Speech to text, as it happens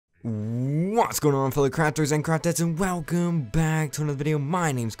What's going on, fellow crafters and craftettes, and welcome back to another video.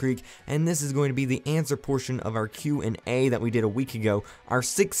 My name's Kreek, and this is going to be the answer portion of our Q&A that we did a week ago, our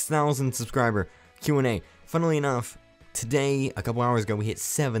 6,000 subscriber Q&A. Funnily enough, today, a couple hours ago, we hit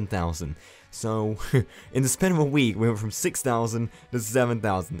 7,000. So, in the span of a week, we went from 6,000 to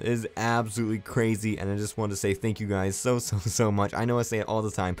 7,000. It is absolutely crazy, and I just want to say thank you guys so much. I know I say it all the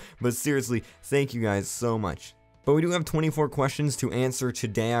time, but seriously, thank you guys so much. But we do have 24 questions to answer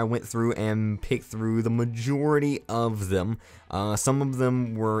today. I went through and picked through the majority of them. Some of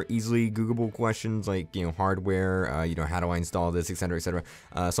them were easily Googleable questions, like, hardware, how do I install this, etc., etc.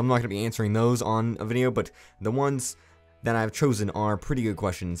 So I'm not going to be answering those on a video, but the ones that I've chosen are pretty good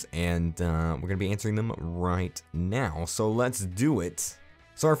questions, and we're going to be answering them right now. So let's do it.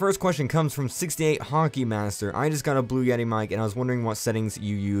 So our first question comes from 68 Hockey Master. I just got a Blue Yeti mic, and I was wondering what settings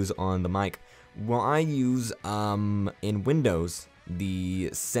you use on the mic. Well, I use, in Windows, the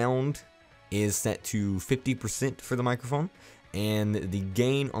sound is set to 50% for the microphone, and the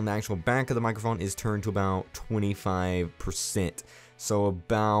gain on the actual back of the microphone is turned to about 25%, so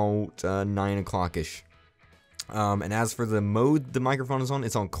about 9 o'clock-ish. And as for the mode the microphone is on,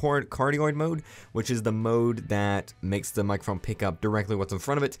 it's on cardioid mode, which is the mode that makes the microphone pick up directly what's in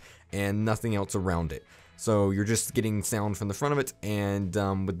front of it and nothing else around it. So you're just getting sound from the front of it, and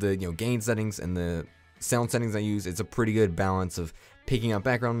with the gain settings and the sound settings I use, it's a pretty good balance of picking up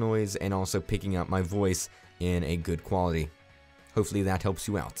background noise and also picking up my voice in a good quality. Hopefully that helps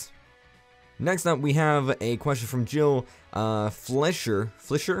you out. Next up, we have a question from Jill Flisher.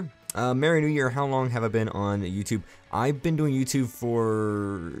 Merry New Year, how long have I been on YouTube? I've been doing YouTube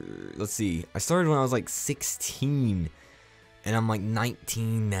for, let's see, I started when I was like 16. And I'm like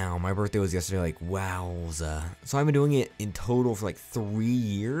 19 now. My birthday was yesterday, like, wowza. So I've been doing it in total for like 3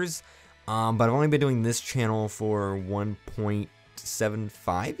 years. But I've only been doing this channel for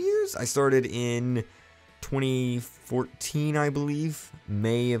 1.75 years. I started in 2014, I believe.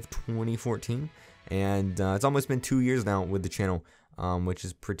 May of 2014. And it's almost been 2 years now with the channel, which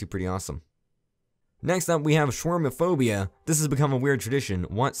is pretty awesome. Next up, we have Shawarmaphobia. This has become a weird tradition.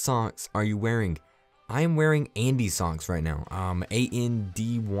 What socks are you wearing? I am wearing Andy socks right now.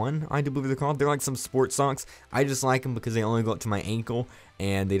 AND1, I do believe they're called. They're like some sports socks. I just like them because they only go up to my ankle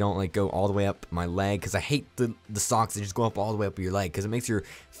and they don't like go all the way up my leg. Because I hate the socks that just go up all the way up your leg, because it makes your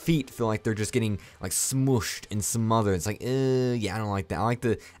feet feel like they're just getting like smooshed and smothered. It's like, yeah, I don't like that. I like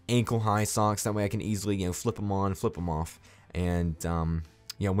the ankle high socks. That way I can easily flip them on, flip them off, and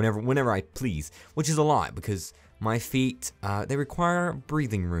whenever I please, which is a lot because my feet they require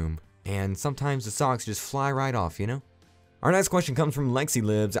breathing room. And sometimes the socks just fly right off, Our next question comes from Lexi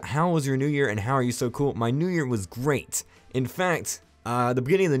Libs. How was your new year and how are you so cool? My new year was great. In fact, the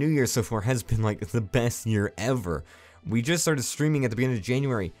beginning of the new year so far has been like the best year ever. We just started streaming at the beginning of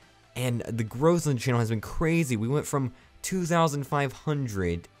January, and the growth on the channel has been crazy. We went from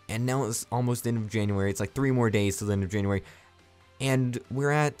 2,500 and now it's almost the end of January. It's like 3 more days till the end of January. And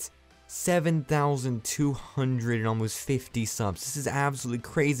we're at 7,200 and almost 50 subs. This is absolutely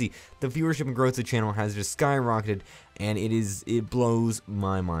crazy. The viewership and growth of the channel has just skyrocketed, and it blows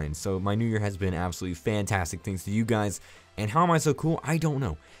my mind. So my new year has been absolutely fantastic thanks to you guys. And how am I so cool? I don't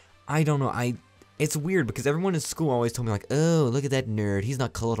know. It's weird because everyone in school always told me like, oh, look at that nerd, he's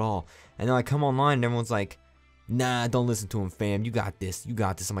not cool at all. And then I come online and everyone's like, nah, don't listen to him, fam. You got this.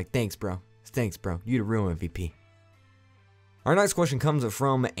 I'm like, thanks, bro. You the real MVP. Our next question comes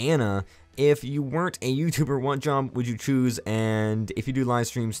from Anna. If you weren't a YouTuber, what job would you choose? And if you do live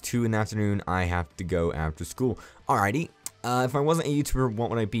streams 2 in the afternoon, I have to go after school. Alrighty. If I wasn't a YouTuber,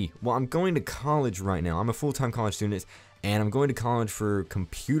 what would I be? Well, I'm going to college right now. I'm a full-time college student, and I'm going to college for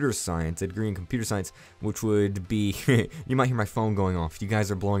computer science, a degree in computer science, which would be, you might hear my phone going off. You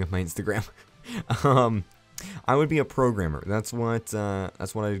guys are blowing up my Instagram. I would be a programmer. That's what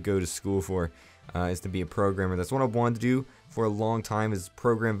I'd go to school for. Is to be a programmer. That's what I wanted to do for a long time, is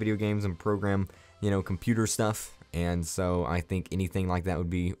program video games and program, computer stuff. And so I think anything like that would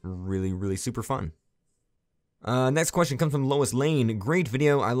be really super fun. Next question comes from Lois Lane. Great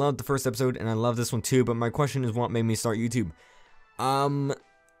video. I loved the first episode and I love this one too, but my question is what made me start YouTube? In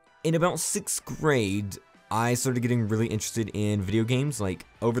about 6th grade, I started getting really interested in video games. Like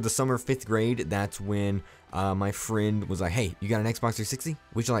over the summer of 5th grade, that's when my friend was like, hey, you got an Xbox 360?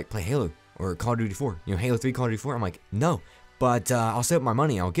 We should like play Halo or Call of Duty 4, Halo 3, Call of Duty 4. I'm like, no, but I'll save up my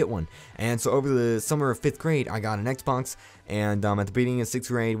money, I'll get one. And so over the summer of 5th grade, I got an Xbox, and at the beginning of 6th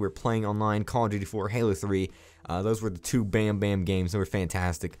grade, we were playing online Call of Duty 4, Halo 3. Those were the 2 bam games. They were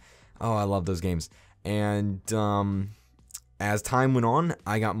fantastic. Oh, I love those games. And as time went on,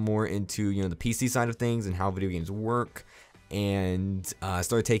 I got more into, the PC side of things and how video games work. and I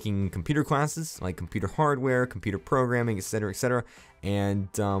started taking computer classes, like computer hardware, computer programming, etc., etc. And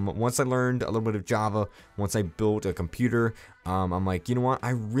once I learned a little bit of Java, once I built a computer, I'm like, you know what? I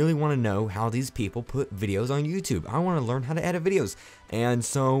really want to know how these people put videos on YouTube. I want to learn how to edit videos. And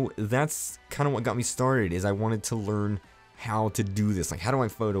so that's kind of what got me started, is I wanted to learn how to do this. Like, how do I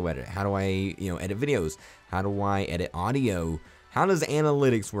photo edit? How do I, edit videos? How do I edit audio? How does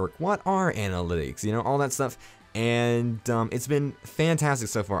analytics work? What are analytics? All that stuff. And it's been fantastic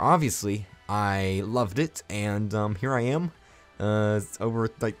so far. Obviously, I loved it, and here I am, over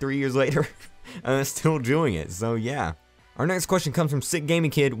like 3 years later, still doing it. So yeah. Our next question comes from Sick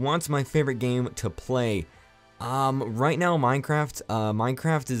Gaming Kid. What's my favorite game to play? Right now, Minecraft.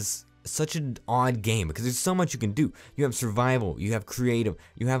 Minecraft is such an odd game because there's so much you can do. You have survival, you have creative,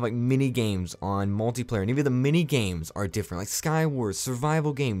 you have like mini games on multiplayer, and even the mini games are different, like Skywars,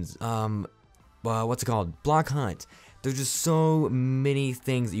 survival games, what's it called? Block Hunt. There's just so many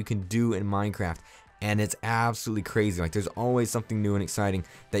things that you can do in Minecraft, and it's absolutely crazy. Like, there's always something new and exciting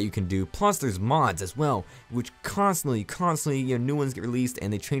that you can do. Plus, there's mods as well, which constantly, new ones get released,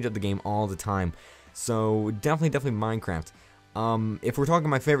 and they change up the game all the time. So definitely Minecraft. If we're talking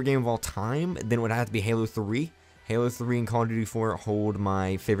my favorite game of all time, then it would have to be Halo 3. Halo 3 and Call of Duty 4 hold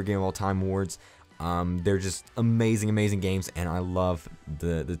my favorite game of all time awards. They're just amazing games, and I love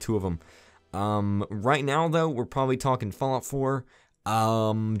the two of them. Right now, though, we're probably talking Fallout 4.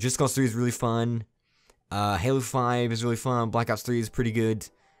 Just Cause 3 is really fun. Halo 5 is really fun. Black Ops 3 is pretty good.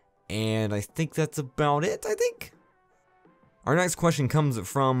 And I think that's about it, I think. Our next question comes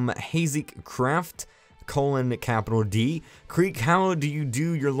from KreekCraft, :D. Kreek, how do you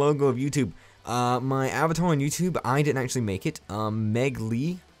do your logo of YouTube? My avatar on YouTube, I didn't actually make it. Meg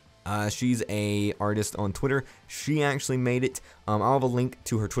Lee, she's a artist on Twitter. She actually made it. I'll have a link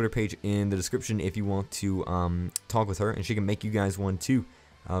to her Twitter page in the description if you want to talk with her, and she can make you guys one too.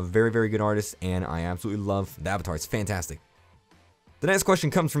 Very good artist, and I absolutely love the avatar. It's fantastic. The next question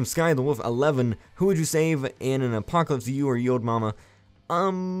comes from Sky the Wolf 11. Who would you save in an apocalypse, you or your old mama?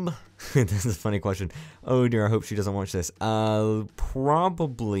 This is a funny question. Oh dear, I hope she doesn't watch this.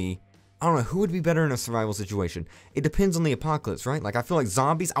 Probably, I don't know, who would be better in a survival situation? It depends on the apocalypse, right? Like, I feel like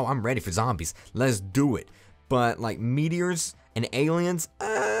zombies, oh, I'm ready for zombies. Let's do it. But, like, meteors and aliens,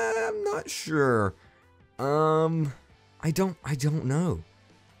 I'm not sure. I don't know.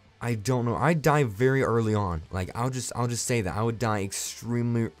 I'd die very early on. Like, I'll just say that. I would die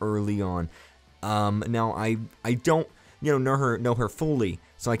extremely early on. Now, I don't, know her fully,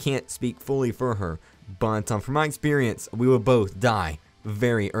 so I can't speak fully for her. But, from my experience, we would both die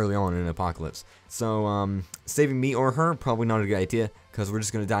very early on in an apocalypse. So, saving me or her, probably not a good idea, because we're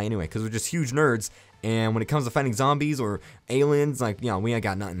just gonna die anyway, because we're just huge nerds, and when it comes to fighting zombies or aliens, like, we ain't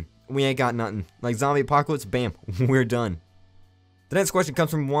got nothing. We ain't got nothing. Like, zombie apocalypse, bam, we're done. The next question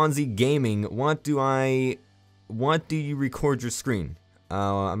comes from Wanzi Gaming. What do you record your screen?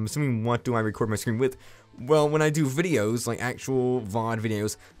 I'm assuming what do I record my screen with? Well, when I do videos, like actual VOD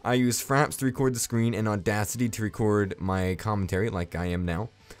videos, I use Fraps to record the screen and Audacity to record my commentary, like I am now.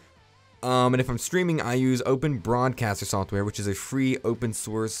 And if I'm streaming, I use Open Broadcaster software, which is a free open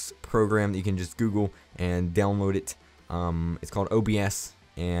source program that you can just Google and download it. It's called OBS,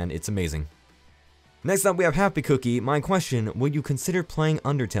 and it's amazing. Next up, we have Happy Cookie. My question, would you consider playing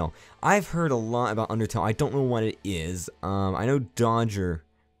Undertale? I've heard a lot about Undertale. I don't know what it is. I know Dodger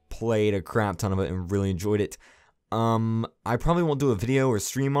played a crap ton of it and really enjoyed it. I probably won't do a video or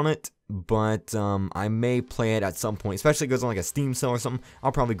stream on it, but I may play it at some point, especially if it goes on like a Steam sale or something.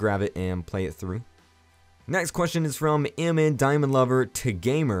 I'll probably grab it and play it through. Next question is from MN Diamond Lover to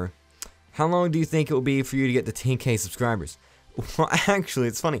Gamer. How long do you think it will be for you to get to 10K subscribers? Well, actually,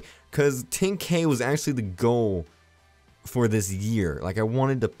 it's funny, because 10K was actually the goal for this year. Like, I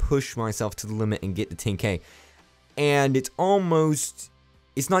wanted to push myself to the limit and get to 10K. And it's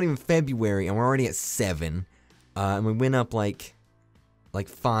not even February, and we're already at 7. And we went up like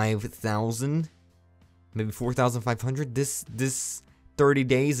 5,000, maybe 4,500 this 30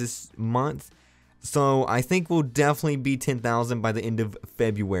 days, this month. So I think we'll definitely be 10,000 by the end of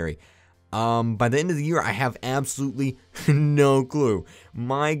February. By the end of the year, I have absolutely no clue.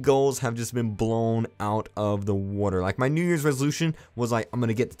 My goals have just been blown out of the water. Like, my New Year's resolution was like, I'm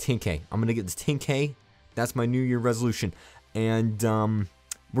gonna get to 10K. I'm gonna get to 10K. That's my New Year resolution. And,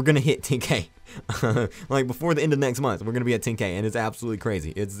 we're gonna hit 10K. Like, before the end of next month, we're gonna be at 10K, and it's absolutely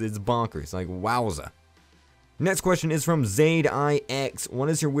crazy. It's bonkers. Like, wowza. Next question is from ZadeIX. What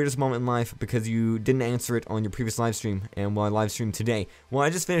is your weirdest moment in life because you didn't answer it on your previous live stream, and will I live stream today? Well, I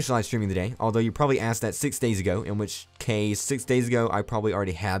just finished live streaming today, although you probably asked that 6 days ago, in which case 6 days ago I probably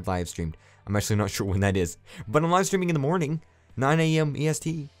already had live streamed. I'm actually not sure when that is. But I'm live streaming in the morning, 9 a.m.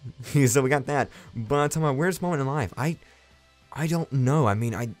 EST. So we got that. But talking about weirdest moment in life, I don't know. I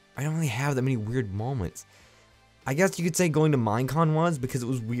mean, I don't really have that many weird moments. I guess you could say going to Minecon was, because it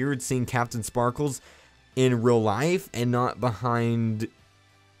was weird seeing Captain Sparkles in real life and not behind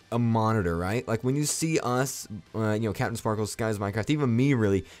a monitor, right? Like when you see us, you know, Captain Sparkles, Skies Minecraft, even me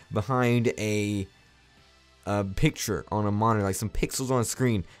really, behind a picture on a monitor, like some pixels on a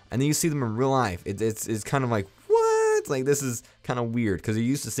screen, and then you see them in real life, it's kind of like, what? Like, this is kind of weird, because you're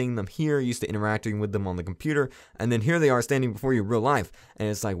used to seeing them here, used to interacting with them on the computer, and then here they are standing before you in real life, and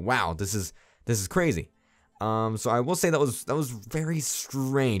it's like, wow, this is crazy. So I will say that was very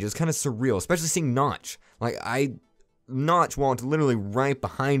strange. It was kind of surreal, especially seeing Notch. Like, Notch walked literally right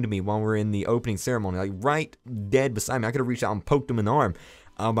behind me while we were in the opening ceremony, like right dead beside me. I could have reached out and poked him in the arm,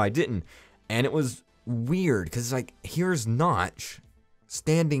 but I didn't. And it was weird, because it's like, here's Notch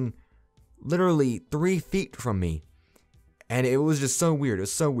standing literally 3 feet from me. And it was just so weird. It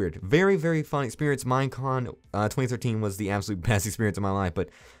was so weird. Very, very fun experience. Minecon 2013 was the absolute best experience of my life. But,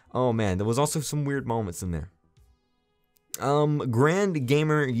 oh man, there was also some weird moments in there. Grand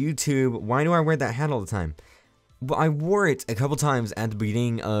Gamer YouTube, why do I wear that hat all the time? Well, I wore it a couple times at the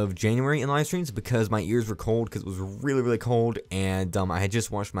beginning of January in live streams because my ears were cold, because it was really, really cold, and I had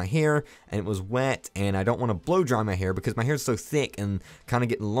just washed my hair, and it was wet, and I don't want to blow dry my hair because my hair is so thick and kind of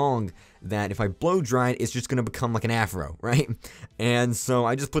getting long that if I blow dry it, it's just going to become like an afro, right? And so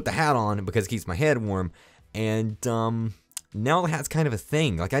I just put the hat on because it keeps my head warm, and now the hat's kind of a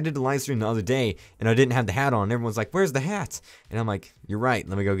thing. Like, I did a live stream the other day, and I didn't have the hat on, and everyone's like, where's the hat? And I'm like, you're right,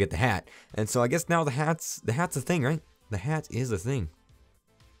 let me go get the hat. And so I guess now the hat's a thing, right? The hat is a thing.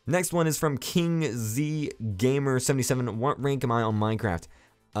 Next one is from King Z Gamer 77. What rank am I on Minecraft?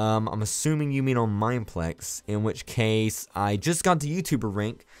 I'm assuming you mean on Mineplex, in which case I just got the YouTuber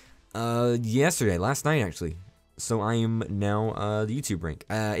rank yesterday, last night actually. So I am now the YouTube rank.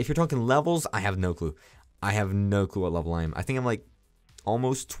 If you're talking levels, I have no clue. I have no clue what level I am. I think I'm like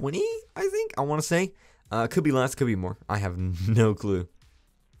almost 20, I think, I want to say. Could be less, could be more. I have no clue.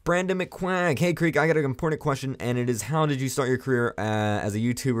 Brandon McQuag, hey Kreek, I got an important question, and it is, how did you start your career as a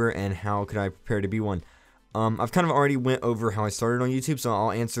YouTuber, and how could I prepare to be one? I've kind of already went over how I started on YouTube, so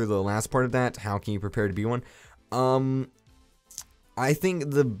I'll answer the last part of that. How can you prepare to be one? I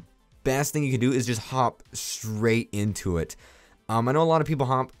think the best thing you can do is just hop straight into it. I know a lot of people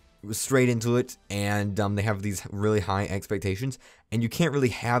hop straight into it, and they have these really high expectations, and you can't really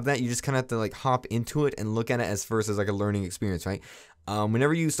have that. You just kind of have to like hop into it and look at it as first as like a learning experience, right?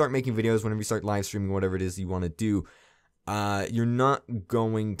 Whenever you start making videos, whenever you start live streaming, whatever it is you want to do, you're not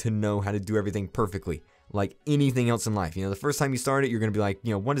going to know how to do everything perfectly like anything else in life. You know, the first time you start it, you're going to be like,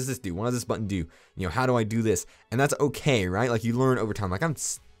 you know, what does this do? What does this button do? You know, how do I do this? And that's okay, right? Like, you learn over time. Like, I'm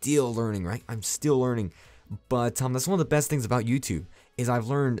still learning, right? I'm still learning. But that's one of the best things about YouTube, is I've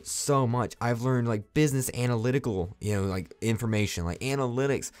learned so much. I've learned like business analytical, you know, like information, like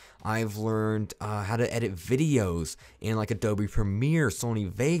analytics. I've learned how to edit videos in like Adobe Premiere, Sony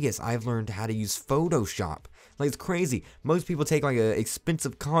Vegas. I've learned how to use Photoshop. Like, it's crazy. Most people take like an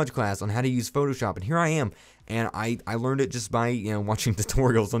expensive college class on how to use Photoshop, and here I am, and I learned it just by, you know, watching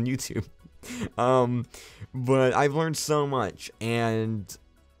tutorials on YouTube. But I've learned so much, and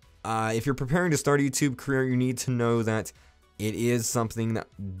if you're preparing to start a YouTube career, you need to know that it is something that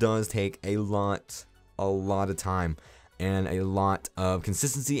does take a lot of time and a lot of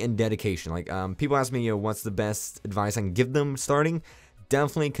consistency and dedication. Like, people ask me, you know, what's the best advice I can give them starting?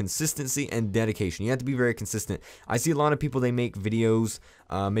 Definitely consistency and dedication. You have to be very consistent. I see a lot of people, they make videos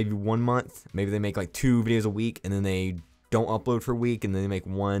maybe 1 month, maybe they make like 2 videos a week, and then they don't upload for a week, and then they make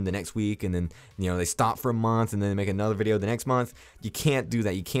one the next week, and then, you know, they stop for a month, and then they make another video the next month. You can't do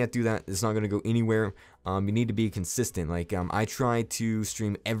that. You can't do that. It's not going to go anywhere. You need to be consistent. Like, I try to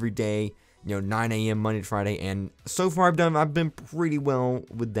stream every day, you know, 9 a.m. Monday to Friday, and so far I've been pretty well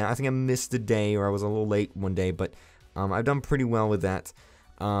with that. I think I missed a day, or I was a little late one day, but I've done pretty well with that.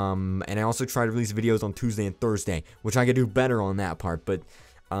 And I also try to release videos on Tuesday and Thursday, which I could do better on that part, but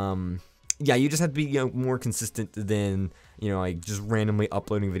yeah, you just have to be, you know, more consistent than, you know, like just randomly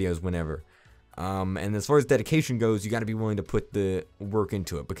uploading videos whenever. And as far as dedication goes, you got to be willing to put the work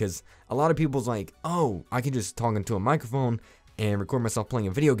into it, because a lot of people's like, oh, I can just talk into a microphone and record myself playing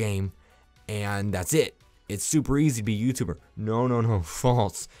a video game, and that's it. It's super easy to be a YouTuber. No, no, no,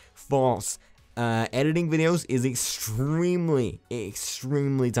 false, false. Editing videos is extremely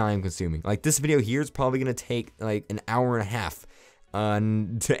time consuming. Like, this video here is probably going to take like an hour and a half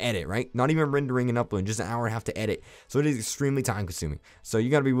to edit, right? Not even rendering and uploading, just an hour and a half to edit. So it is extremely time consuming. So you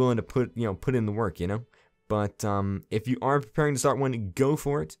got to be willing to put in the work, you know? But if you are preparing to start one, go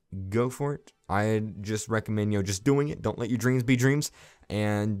for it. Go for it. I just recommend, just doing it. Don't let your dreams be dreams.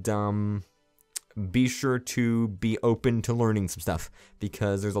 And be sure to be open to learning some stuff,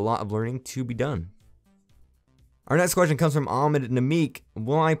 because there's a lot of learning to be done. Our next question comes from Ahmed Namik.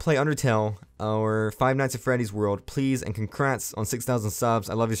 Will I play Undertale or Five Nights at Freddy's World? Please, and congrats on 6,000 subs.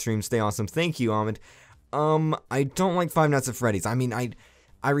 I love your stream. Stay awesome. Thank you, Ahmed. I don't like Five Nights at Freddy's. I mean,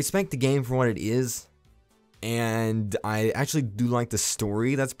 I respect the game for what it is, and I actually do like the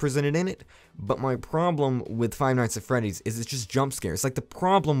story that's presented in it, but my problem with Five Nights at Freddy's is it's just jump scares. It's like the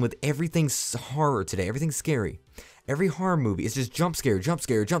problem with everything horror today, everything's scary. Every horror movie is just jump scare, jump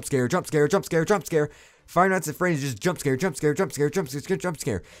scare, jump scare, jump scare, jump scare, jump scare. Five Nights at Freddy's is just jump scare, jump scare, jump scare, jump scare, jump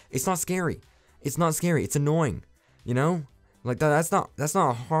scare. It's not scary. It's not scary. It's annoying. You know? Like that's not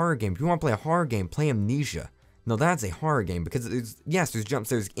a horror game. If you want to play a horror game, play Amnesia. No, that's a horror game, because yes, there's jump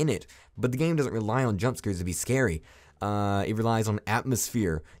scares in it, but the game doesn't rely on jump scares to be scary. It relies on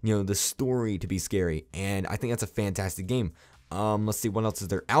atmosphere, the story to be scary, and I think that's a fantastic game. Let's see, what else is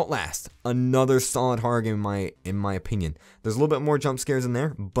there? Outlast, another solid horror game in my opinion. There's a little bit more jump scares in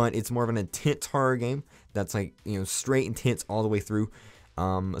there, but it's more of an intense horror game that's like, straight intense all the way through.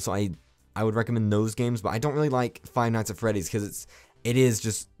 So I would recommend those games, but I don't really like Five Nights at Freddy's because it is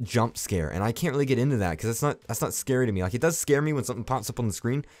just jump scare, and I can't really get into that because that's not scary to me. Like, it does scare me when something pops up on the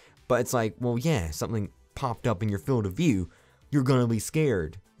screen, but it's like, well, yeah, something popped up in your field of view, you're gonna be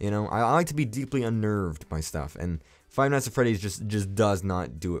scared. I like to be deeply unnerved by stuff, and Five Nights at Freddy's just does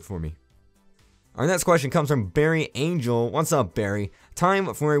not do it for me. Our next question comes from Barry Angel. What's up, Barry?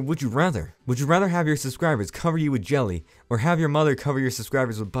 Time for a would you rather. Would you rather have your subscribers cover you with jelly, or have your mother cover your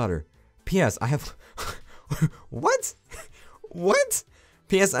subscribers with butter? P.S. I have what? What?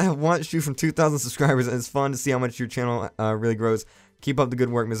 P.S. I have watched you from 2,000 subscribers, and it's fun to see how much your channel really grows. Keep up the good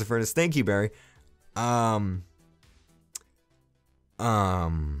work, Mr. Furnace. Thank you, Barry. Have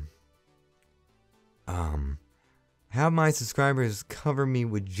my subscribers cover me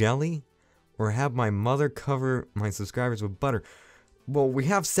with jelly, or have my mother cover my subscribers with butter? Well, we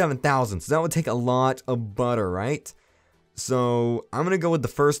have 7,000, so that would take a lot of butter, right? So I'm gonna go with the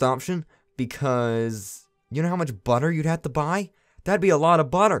first option, because you know how much butter you'd have to buy? That'd be a lot of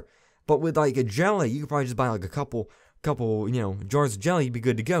butter. But with like a jelly, you could probably just buy like a couple, jars of jelly, you'd be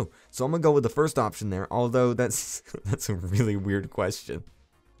good to go. So I'm gonna go with the first option there, although that's a really weird question.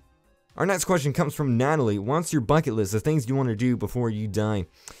 Our next question comes from Natalie. What's your bucket list of things you want to do before you die?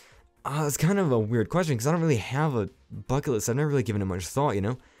 It's kind of a weird question, because I don't really have a bucket list. I've never really given it much thought, I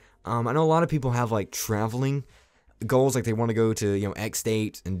know a lot of people have like traveling goals, like they want to go to, X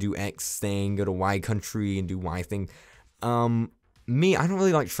state and do X thing, go to Y country and do Y thing. Me, I don't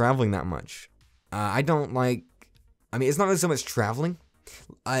really like traveling that much. It's not really so much traveling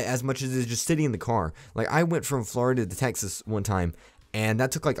as much as it's just sitting in the car. Like, I went from Florida to Texas one time, and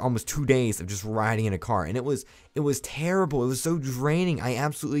that took like almost 2 days of just riding in a car, and it was terrible. It was so draining. I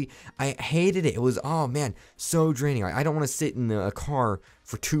hated it. It was, oh man, so draining. I don't want to sit in a car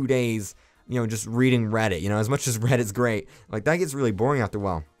for 2 days, just reading Reddit. As much as Reddit's great, like that gets really boring after a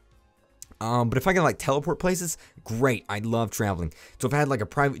while. But if I can like teleport places, great. I love traveling. So if I had like a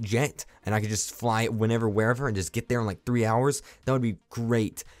private jet and I could just fly it whenever, wherever, and just get there in like 3 hours, that would be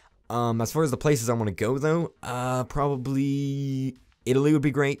great. As far as the places I want to go though, probably Italy would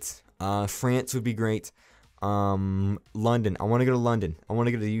be great. France would be great. London. I want to go to London. I want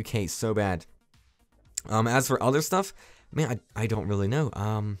to go to the UK so bad. As for other stuff, man, I don't really know.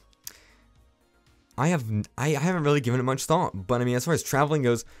 I haven't really given it much thought, but I mean, as far as traveling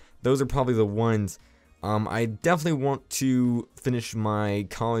goes, those are probably the ones. I definitely want to finish my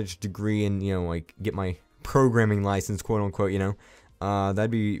college degree and, like, get my programming license, quote unquote,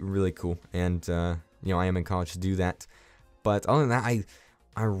 that'd be really cool. And, I am in college to do that. But other than that,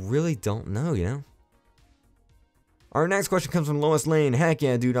 I really don't know, Our next question comes from Lois Lane. Heck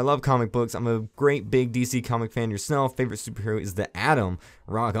yeah, dude, I love comic books. I'm a great big DC comic fan yourself. Favorite superhero is the Atom.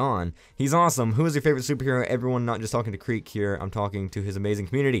 Rock on. He's awesome. Who is your favorite superhero? Everyone, not just talking to Kreek here. I'm talking to his amazing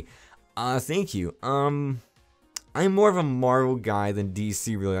community. Thank you. I'm more of a Marvel guy than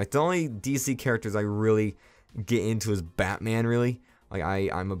DC, really. Like, the only DC characters I really get into is Batman, really. Like,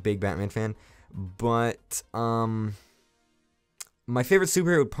 I'm a big Batman fan. But, my favorite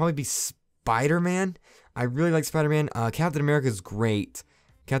superhero would probably be Spider-Man. I really like Spider-Man. Captain America is great.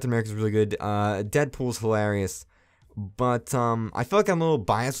 Captain America's really good. Deadpool's hilarious. But I feel like I'm a little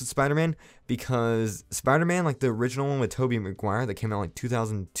biased with Spider-Man because Spider-Man, like the original one with Tobey Maguire that came out like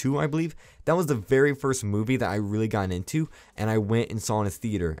 2002, I believe, that was the very first movie that I really got into, and I went and saw in a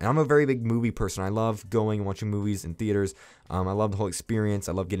theater. And I'm a very big movie person. I love going and watching movies in theaters. I love the whole experience.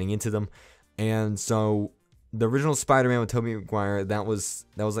 I love getting into them. And so the original Spider-Man with Tobey Maguire, that was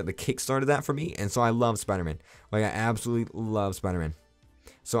like the kickstart of that for me, and so I love Spider-Man. Like, I absolutely love Spider-Man.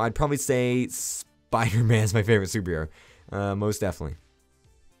 So I'd probably say Spider-Man is my favorite superhero, most definitely.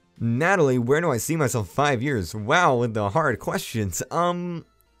 Natalie, where do I see myself 5 years? Wow, with the hard questions.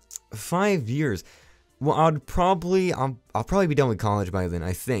 5 years. Well, I'll probably be done with college by then,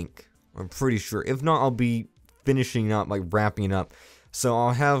 I think. I'm pretty sure. If not, I'll be finishing up, like wrapping it up. So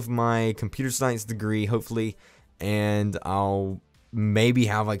I'll have my computer science degree, hopefully, and I'll maybe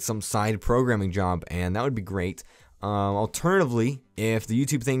have like some side programming job, and that would be great. Alternatively, if the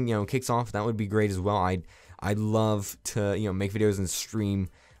YouTube thing, kicks off, that would be great as well. I'd love to, make videos and stream,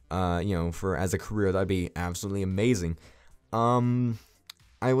 for as a career. That'd be absolutely amazing.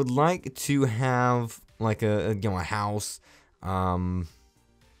 I would like to have like a house.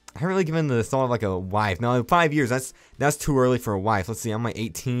 I haven't really given the thought of like a wife. Now, 5 years, that's too early for a wife. Let's see, I'm like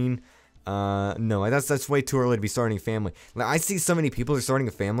 18. No, that's way too early to be starting a family. Like, I see so many people are starting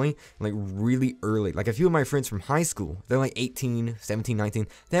a family like really early. Like, a few of my friends from high school, they're like 18, 17, 19.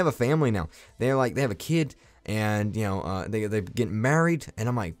 They have a family now. They have a kid, and they get married. And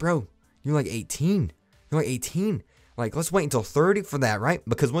I'm like, bro, you're like 18. You're like 18. Like, let's wait until 30 for that, right?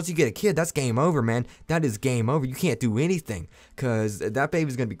 Because once you get a kid, that's game over, man. That is game over. You can't do anything, because that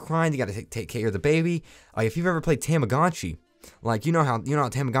baby's gonna be crying. You gotta take care of the baby. If you've ever played Tamagotchi, like, you know how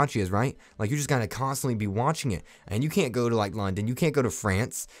Tamagotchi is, right? Like, you just gotta constantly be watching it, and you can't go to like London. You can't go to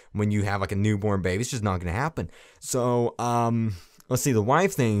France when you have like a newborn baby. It's just not gonna happen. So, let's see. The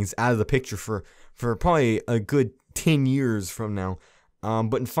wife thing's out of the picture for probably a good 10 years from now.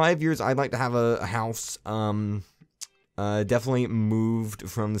 But in 5 years, I'd like to have a house. Definitely moved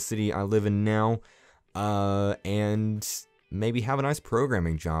from the city I live in now, and maybe have a nice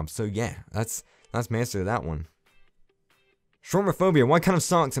programming job. So yeah, that's my answer to that one. Shormophobia, what kind of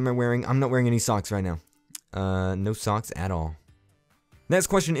socks am I wearing? I'm not wearing any socks right now. No socks at all. Next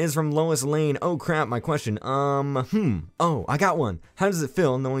question is from Lois Lane. Oh crap, my question. Oh, I got one. How does it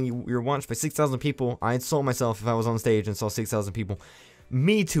feel knowing you're watched by 6,000 people? I'd sold myself if I was on stage and saw 6,000 people.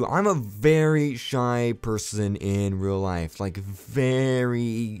 Me too. I'm a very shy person in real life. Like,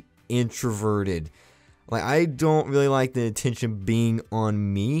 very introverted. Like, I don't really like the attention being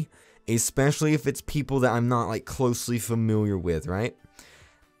on me, especially if it's people that I'm not like closely familiar with, right?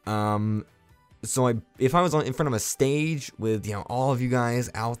 So if I was in front of a stage with all of you guys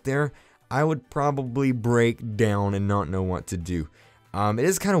out there, I would probably break down and not know what to do. It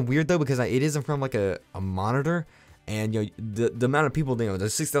is kind of weird though, because it is in front of like a monitor. And the amount of people, the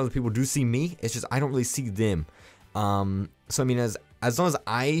 6,000 people do see me. It's just I don't really see them. So I mean, as long as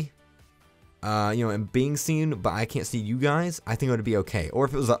I, am being seen, but I can't see you guys, I think it would be okay. Or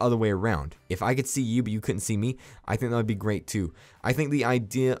if it was the other way around, if I could see you but you couldn't see me, I think that would be great too. I think the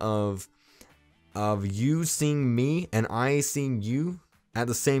idea of you seeing me and I seeing you at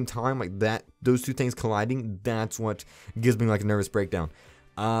the same time, like that, those two things colliding, that's what gives me like a nervous breakdown.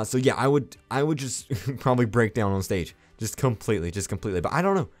 So yeah, I would just probably break down on stage, just completely, but I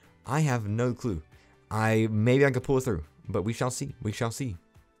don't know. I have no clue. Maybe I could pull it through, but we shall see. We shall see.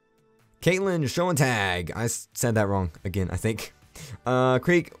 Caitlin, show and tag. I said that wrong again, I think.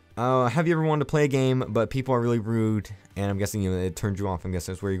 Kreek, have you ever wanted to play a game, but people are really rude, and I'm guessing it turned you off? I guess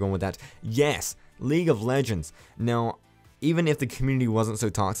that's where you're going with that. Yes, League of Legends. Now, even if the community wasn't so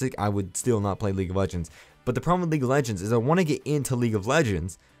toxic, I would still not play League of Legends. But the problem with League of Legends is I want to get into League of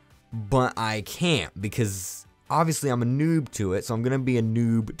Legends, but I can't, because obviously I'm a noob to it, so I'm going to be a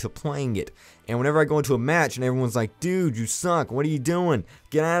noob to playing it. And whenever I go into a match and everyone's like, dude, you suck, what are you doing?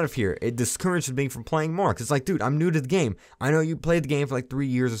 Get out of here. It discourages me from playing more, because it's like, dude, I'm new to the game. I know you played the game for like 3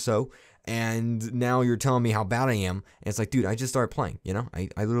 years or so, and now you're telling me how bad I am. And it's like, dude, I just started playing, I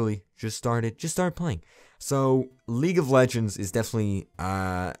literally just started playing. So, League of Legends is definitely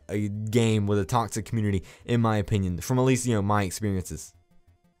a game with a toxic community, in my opinion, from at least, my experiences.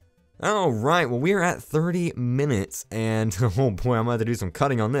 Alright, well, we are at 30 minutes, and oh boy, I'm going to have to do some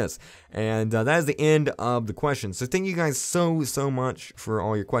cutting on this. And that is the end of the questions. So, thank you guys so much for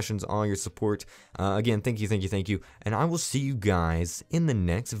all your questions, all your support. Again, thank you, and I will see you guys in the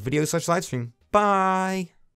next video/live stream. Bye!